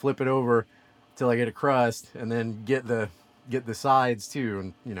crust, flip it over until I get a crust, and then get the sides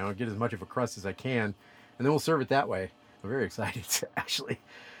too, and get as much of a crust as I can, and then we'll serve it that way. I'm very excited to actually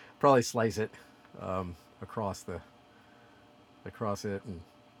probably slice it across it and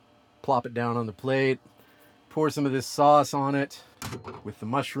plop it down on the plate. Pour some of this sauce on it with the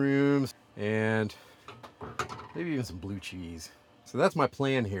mushrooms and maybe even some blue cheese. So that's my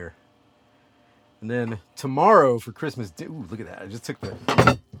plan here. And then tomorrow for Christmas, ooh, look at that. I just took look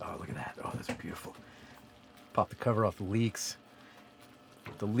at that. Oh, that's beautiful. Pop the cover off the leeks.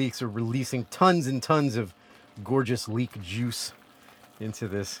 The leeks are releasing tons and tons of gorgeous leek juice into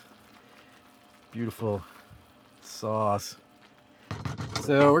this beautiful sauce.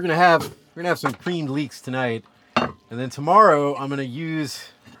 So we're gonna have some creamed leeks tonight, and then tomorrow I'm gonna use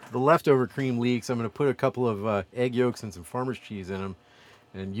the leftover creamed leeks. I'm gonna put a couple of egg yolks and some farmer's cheese in them,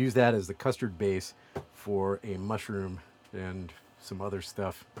 and use that as the custard base for a mushroom and some other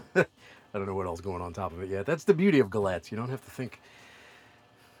stuff. I don't know what else going on top of it yet. That's the beauty of galettes. You don't have to think.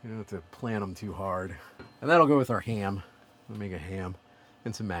 You don't have to plan them too hard. And that'll go with our ham. I'll make a ham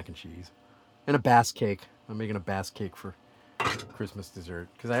and some mac and cheese and a Bass cake. I'm making a Bass cake for Christmas dessert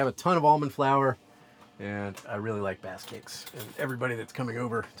because I have a ton of almond flour and I really like Bass cakes, and everybody that's coming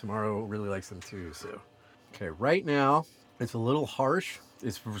over tomorrow really likes them too. So okay, right now it's a little harsh.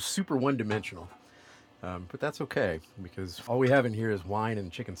 It's super one-dimensional, but that's okay because all we have in here is wine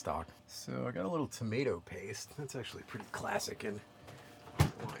and chicken stock. So I got a little tomato paste. That's actually pretty classic in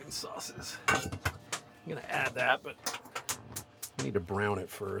wine sauces. I'm gonna add that, but I need to brown it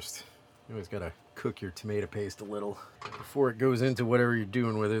first. You always gotta cook your tomato paste a little before it goes into whatever you're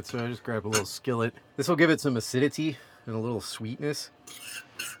doing with it. So I just grab a little skillet. This will give it some acidity and a little sweetness.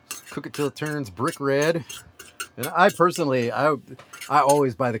 Cook it till it turns brick red. And I personally, I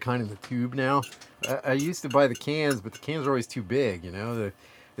always buy the kind in the tube now. I used to buy the cans, but the cans are always too big,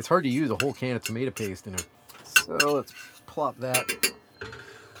 It's hard to use a whole can of tomato paste in it. So let's plop that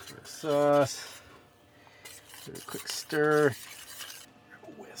sauce. Do a quick stir.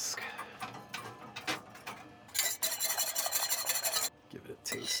 Whisk. Give it a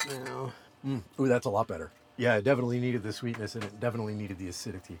taste now. Ooh, that's a lot better. Yeah, it definitely needed the sweetness and it definitely needed the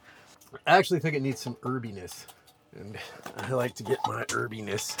acidity. I actually think it needs some herbiness. And I like to get my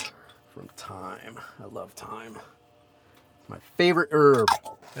herbiness from thyme. I love thyme. It's my favorite herb.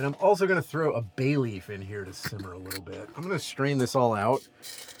 And I'm also going to throw a bay leaf in here to simmer a little bit. I'm going to strain this all out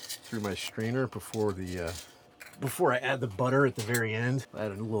through my strainer before I add the butter at the very end. I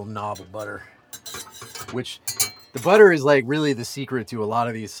added a little knob of butter, which the butter is like really the secret to a lot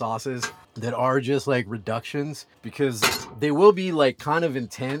of these sauces that are just like reductions, because they will be like kind of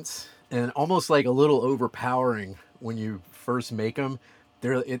intense and almost like a little overpowering when you first make them.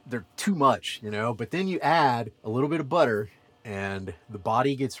 They're too much, but then you add a little bit of butter and the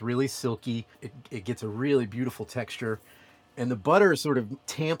body gets really silky. It gets a really beautiful texture, and the butter sort of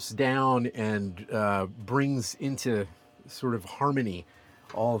tamps down and brings into sort of harmony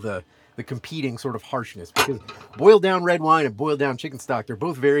all the competing sort of harshness, because boiled down red wine and boiled down chicken stock, they're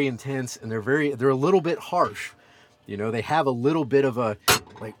both very intense, and they're a little bit harsh. You know, they have a little bit of a,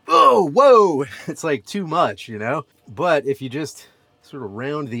 like, oh, whoa, it's like too much, you know? But if you just sort of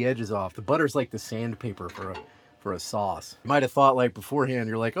round the edges off, the butter's like the sandpaper for a sauce. You might have thought, like, beforehand,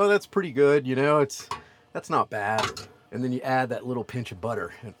 you're like, oh, that's pretty good, you know, that's not bad. And then you add that little pinch of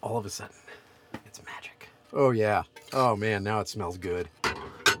butter, and all of a sudden, it's magic. Oh, yeah. Oh, man, now it smells good.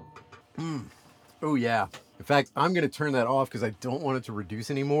 Oh, yeah. In fact, I'm going to turn that off because I don't want it to reduce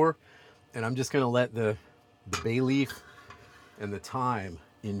anymore. And I'm just going to let the bay leaf and the thyme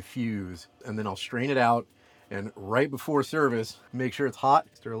infuse. And then I'll strain it out. And right before service, make sure it's hot.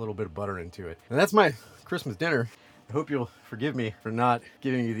 Stir a little bit of butter into it. And that's my Christmas dinner. I hope you'll forgive me for not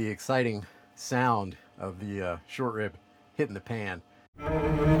giving you the exciting sound of the short rib hitting the pan.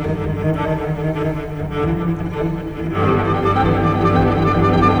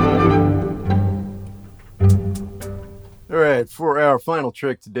 All right, for our final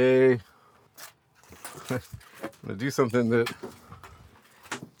trick today, I'm gonna do something that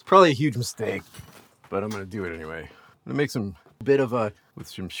it's probably a huge mistake, but I'm gonna do it anyway. I'm gonna make some with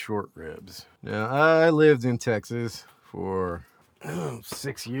some short ribs. Now, I lived in Texas for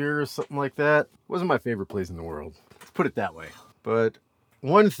 6 years, something like that. Wasn't my favorite place in the world, let's put it that way. But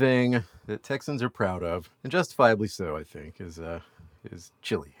one thing that Texans are proud of, and justifiably so, I think, is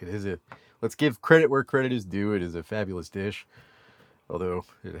chili. Let's give credit where credit is due. It is a fabulous dish, although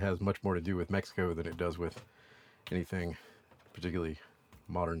it has much more to do with Mexico than it does with anything particularly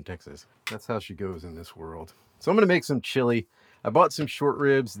modern Texas. That's how she goes in this world. So I'm going to make some chili. I bought some short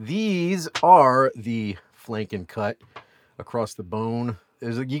ribs. These are the flanken cut across the bone.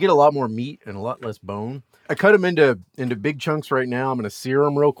 You get a lot more meat and a lot less bone. I cut them into big chunks right now. I'm going to sear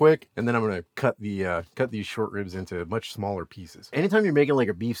them real quick, and then I'm going to cut these short ribs into much smaller pieces. Anytime you're making like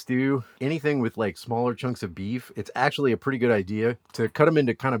a beef stew, anything with like smaller chunks of beef, it's actually a pretty good idea to cut them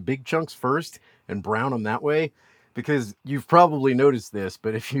into kind of big chunks first and brown them that way. Because you've probably noticed this,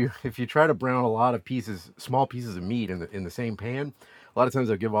 but if you try to brown a lot of small pieces of meat in the same pan, a lot of times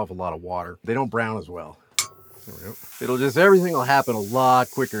they'll give off a lot of water. They don't brown as well. There we go. Everything will happen a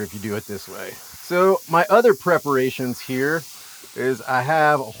lot quicker if you do it this way. So my other preparations here is I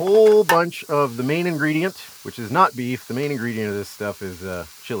have a whole bunch of the main ingredient, which is not beef. The main ingredient of this stuff is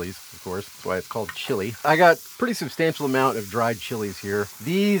chilies, of course. That's why it's called chili. I got a pretty substantial amount of dried chilies here.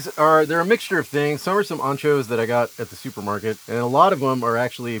 They're a mixture of things. Some are some anchos that I got at the supermarket, and a lot of them are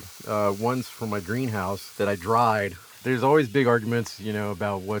actually ones from my greenhouse that I dried. There's always big arguments, you know,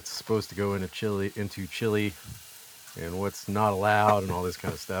 about what's supposed to go into chili, and what's not allowed and all this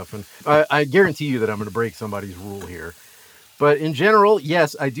kind of stuff. And I guarantee you that I'm going to break somebody's rule here. But in general,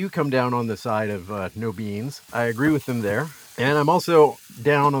 yes, I do come down on the side of no beans. I agree with them there. And I'm also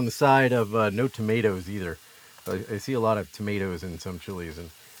down on the side of no tomatoes either. I see a lot of tomatoes in some chilies, and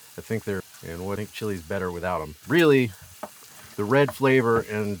I think chili's better without them. Really, the red flavor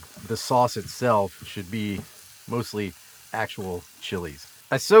and the sauce itself should be mostly actual chilies.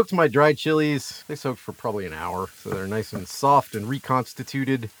 I soaked my dried chilies. They soaked for probably an hour, so they're nice and soft and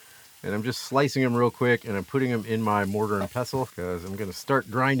reconstituted. And I'm just slicing them real quick, and I'm putting them in my mortar and pestle because I'm going to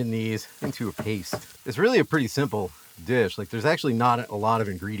start grinding these into a paste. It's really a pretty simple dish. Like, there's actually not a lot of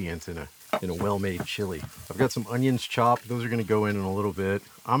ingredients in a well-made chili. I've got some onions chopped. Those are going to go in a little bit.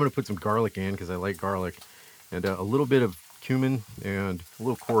 I'm going to put some garlic in because I like garlic, and a little bit of cumin and a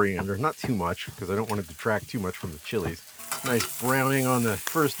little coriander. Not too much because I don't want to detract too much from the chilies. Nice browning on the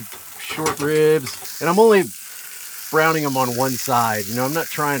first short ribs, and I'm only browning them on one side. You know, I'm not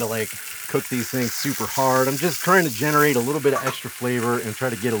trying to like cook these things super hard. I'm just trying to generate a little bit of extra flavor and try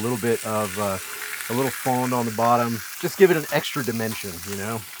to get a little bit of a little fond on the bottom. Just give it an extra dimension, you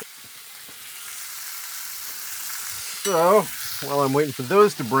know. So while I'm waiting for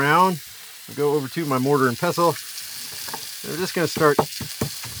those to brown, I'll go over to my mortar and pestle. I'm just gonna start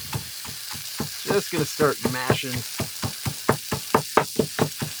mashing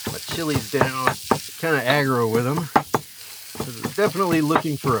my chilies down, kind of aggro with them. Definitely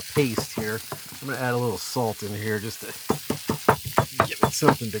looking for a paste here. I'm going to add a little salt in here just to give it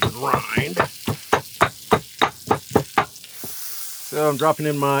something to grind. So I'm dropping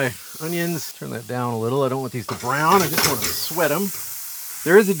in my onions. Turn that down a little. I don't want these to brown. I just want to sweat them.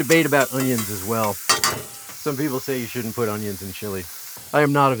 There is a debate about onions as well. Some people say you shouldn't put onions in chili. I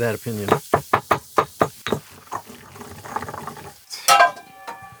am not of that opinion.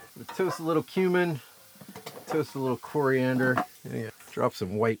 Toast a little cumin. Toast a little coriander, and drop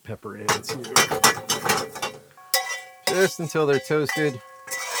some white pepper in too. Just until they're toasted.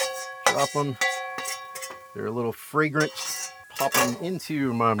 Drop them. They're a little fragrant, pop them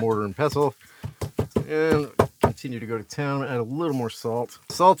into my mortar and pestle and continue to go to town. Add a little more salt.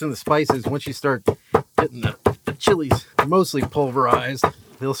 Salt and the spices, once you start getting the chilies mostly pulverized,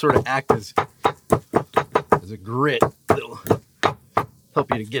 they'll sort of act as a grit. They'll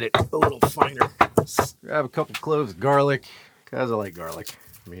help you to get it a little finer. Grab a couple cloves of garlic, because I like garlic.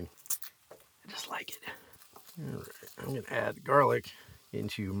 I mean, I just like it. All right, I'm going to add garlic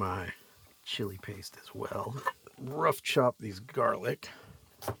into my chili paste as well. Rough chop these garlic.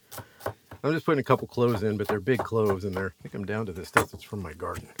 I'm just putting a couple cloves in, but they're big cloves, and I think I'm down to this stuff that's from my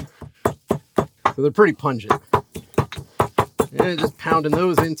garden. So they're pretty pungent. And just pounding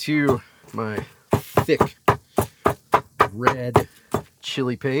those into my thick red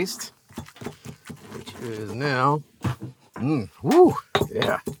chili paste, which is now,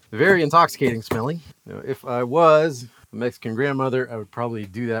 very intoxicating smelling. Now, if I was a Mexican grandmother, I would probably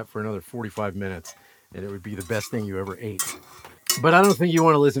do that for another 45 minutes, and it would be the best thing you ever ate. But I don't think you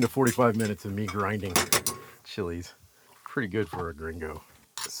want to listen to 45 minutes of me grinding chilies. Pretty good for a gringo.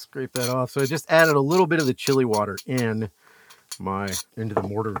 Scrape that off. So I just added a little bit of the chili water into the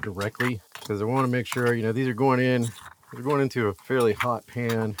mortar directly, because I want to make sure, these are going into a fairly hot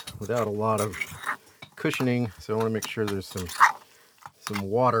pan without a lot of cushioning. So I want to make sure there's some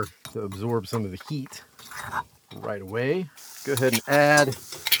water to absorb some of the heat right away. Go ahead and add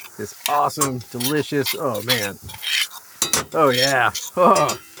this awesome, delicious, oh man. Oh yeah.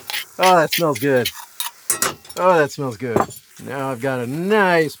 Oh, that smells good. Oh, that smells good. Now I've got a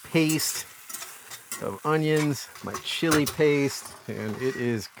nice paste of onions, my chili paste, and it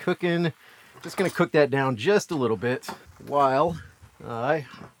is cooking. Just gonna cook that down just a little bit while I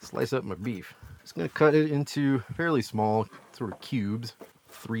slice up my beef. Just gonna cut it into fairly small sort of cubes,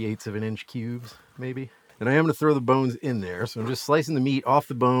 3/8 of an inch cubes, maybe. And I am gonna throw the bones in there. So I'm just slicing the meat off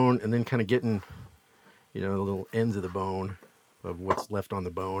the bone and then kind of getting, the little ends of the bone, of what's left on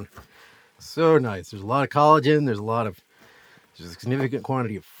the bone. So nice. There's a lot of collagen. There's a significant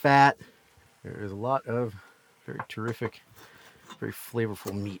quantity of fat. There's a lot of very terrific, very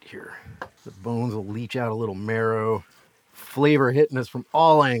flavorful meat here. The bones will leach out a little marrow. Flavor hitting us from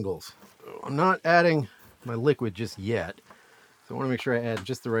all angles. I'm not adding my liquid just yet. So I want to make sure I add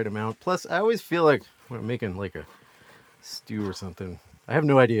just the right amount. Plus, I always feel like when I'm making like a stew or something, I have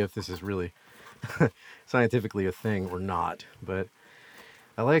no idea if this is really scientifically a thing or not, but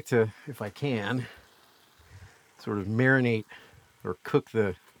I like to, if I can, sort of marinate or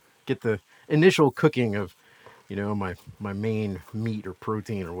get the initial cooking of, my main meat or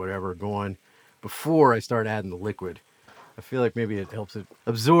protein or whatever going before I start adding the liquid. I feel like maybe it helps it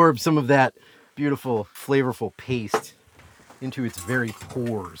absorb some of that beautiful, flavorful paste into its very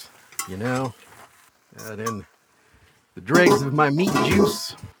pores, Add in the dregs of my meat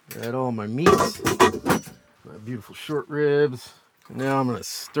juice. Add all my meats, my beautiful short ribs. Now I'm going to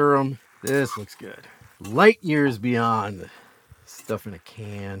stir them. This looks good. Light years beyond the stuff in a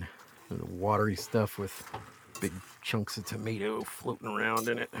can, and the watery stuff with big chunks of tomato floating around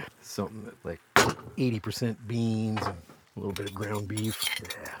in it. Something that like 80% beans and a little bit of ground beef.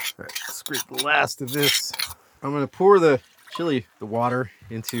 Yeah. All right, scrape the last of this. I'm going to pour the water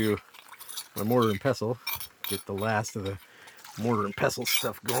into my mortar and pestle. Get the last of the mortar and pestle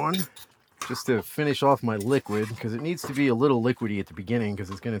stuff going. Just to finish off my liquid, because it needs to be a little liquidy at the beginning, because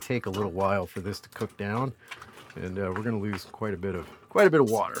it's going to take a little while for this to cook down, and we're going to lose quite a bit of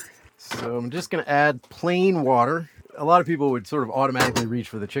water. So I'm just going to add plain water. A lot of people would sort of automatically reach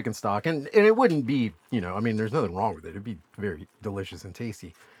for the chicken stock, and it wouldn't be, there's nothing wrong with it. It'd be very delicious and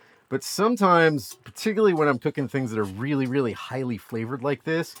tasty. But sometimes, particularly when I'm cooking things that are really, really highly flavored like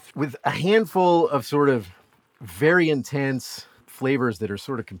this, with a handful of sort of very intense flavors that are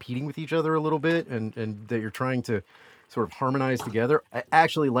sort of competing with each other a little bit and that you're trying to sort of harmonize together, I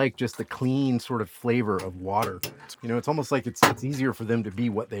actually like just the clean sort of flavor of water. It's almost like it's easier for them to be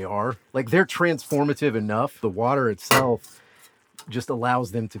what they are. Like they're transformative enough. The water itself just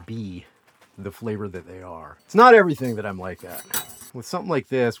allows them to be the flavor that they are. It's not everything that I'm like that. With something like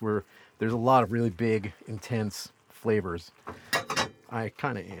this, where there's a lot of really big, intense flavors, I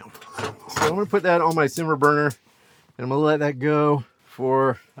kind of am. So I'm going to put that on my simmer burner, and I'm going to let that go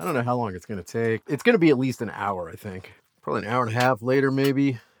for, I don't know how long it's going to take. It's going to be at least an hour, I think. Probably an hour and a half later,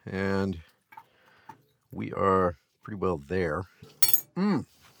 maybe. And we are pretty well there. Ooh,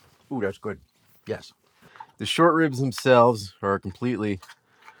 that's good. Yes. The short ribs themselves are completely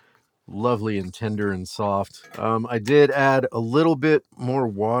lovely and tender and soft. I did add a little bit more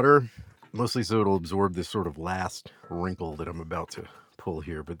water, mostly so it'll absorb this sort of last wrinkle that I'm about to pull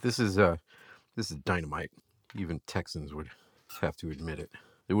here. But this is dynamite. Even Texans would have to admit it.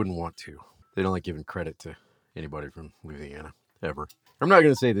 They wouldn't want to. They don't like giving credit to anybody from Louisiana. ever. I'm not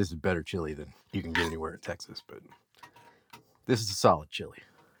going to say this is better chili than you can get anywhere in Texas, but this is a solid chili.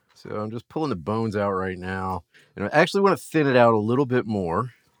 So I'm just pulling the bones out right now. And I actually want to thin it out a little bit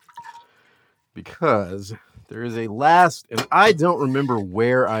more because there is a last, and I don't remember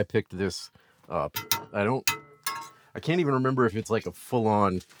where I picked this up. I can't even remember if it's like a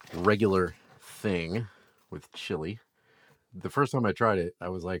full-on regular thing with chili. The first time I tried it, I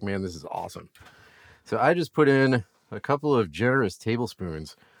was like, man, this is awesome. So I just put in a couple of generous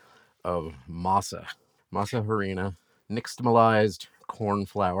tablespoons of masa harina, nixtamalized corn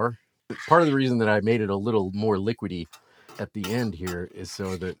flour. Part of the reason that I made it a little more liquidy at the end here is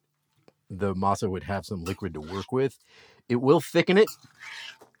so that the masa would have some liquid to work with. It will thicken it.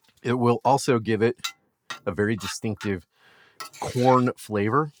 It will also give it a very distinctive corn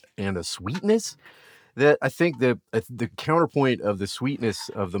flavor and a sweetness that I think the counterpoint of the sweetness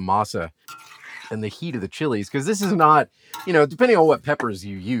of the masa and the heat of the chilies, because this is not, depending on what peppers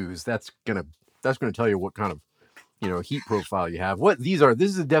you use, that's gonna tell you what kind of heat profile you have. What these are,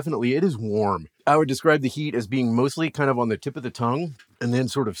 this is definitely, it is warm. I would describe the heat as being mostly kind of on the tip of the tongue and then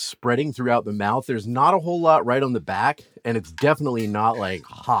sort of spreading throughout the mouth. There's not a whole lot right on the back, and it's definitely not like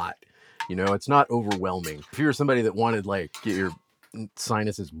hot. It's not overwhelming. If you're somebody that wanted like get your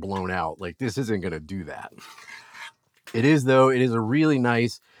sinuses blown out, like this isn't going to do that. It is a really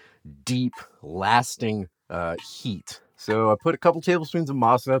nice, deep, lasting heat. So I put a couple tablespoons of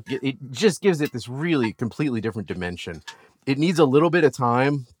masa. It just gives it this really completely different dimension. It needs a little bit of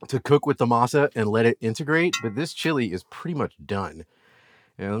time to cook with the masa and let it integrate, but this chili is pretty much done.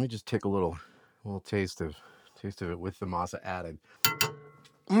 And let me just take a little taste of it with the masa added.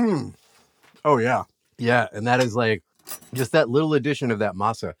 Oh yeah. Yeah, and that is like just that little addition of that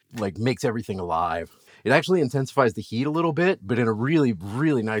masa like makes everything alive. It actually intensifies the heat a little bit, but in a really,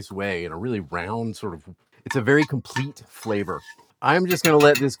 really nice way, in a really round sort of, it's a very complete flavor. I'm just going to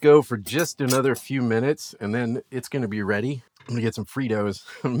let this go for just another few minutes, and then it's going to be ready. I'm going to get some Fritos.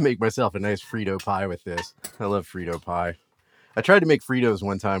 I'm going to make myself a nice Frito pie with this. I love Frito pie. I tried to make Fritos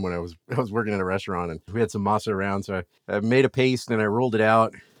one time when I was working in a restaurant, and we had some masa around, so I made a paste and I rolled it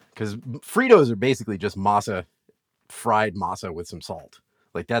out, because Fritos are basically just fried masa with some salt.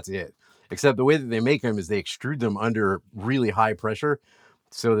 Like that's it. Except the way that they make them is they extrude them under really high pressure.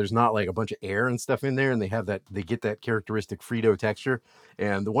 So there's not like a bunch of air and stuff in there, and they get that characteristic Frito texture.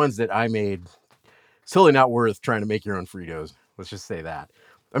 And the ones that I made, it's totally not worth trying to make your own Fritos. Let's just say that.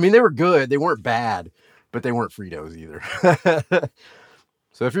 I mean, they were good. They weren't bad, but they weren't Fritos either.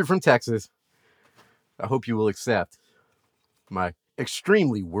 So if you're from Texas, I hope you will accept my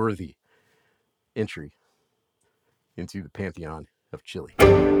extremely worthy entry into the pantheon of chili.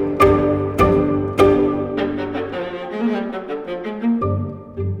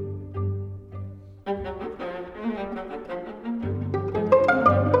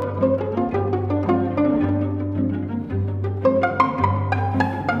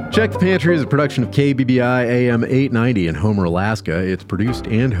 Check the Pantry is a production of KBBI AM 890 in Homer, Alaska. It's produced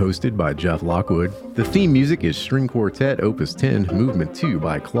and hosted by Jeff Lockwood. The theme music is String Quartet Opus 10, Movement 2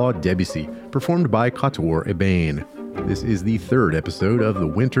 by Claude Debussy, performed by Quatuor Ebane. This is the third episode of the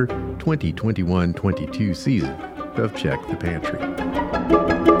winter 2021-22 season of Check the Pantry.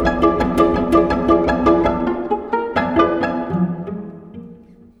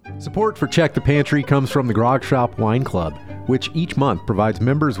 Support for Check the Pantry comes from the Grog Shop Wine Club, which each month provides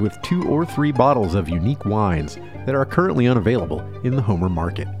members with 2 or 3 bottles of unique wines that are currently unavailable in the Homer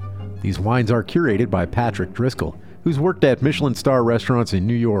market. These wines are curated by Patrick Driscoll, who's worked at Michelin star restaurants in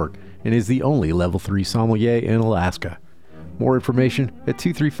New York and is the only Level 3 sommelier in Alaska. More information at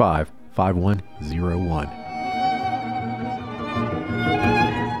 235-5101.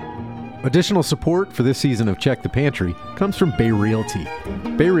 Additional support for this season of Check the Pantry comes from Bay Realty.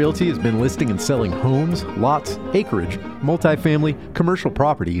 Bay Realty has been listing and selling homes, lots, acreage, multifamily, commercial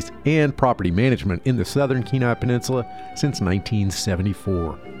properties, and property management in the southern Kenai Peninsula since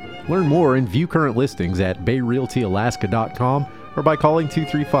 1974. Learn more and view current listings at bayrealtyalaska.com or by calling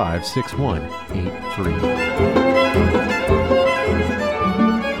 235-6183.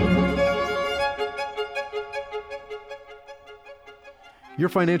 Your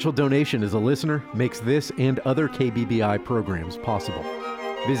financial donation as a listener makes this and other KBBI programs possible.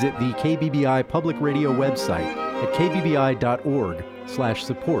 Visit the KBBI Public Radio website at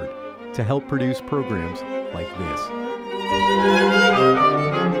kbbi.org/support to help produce programs like this.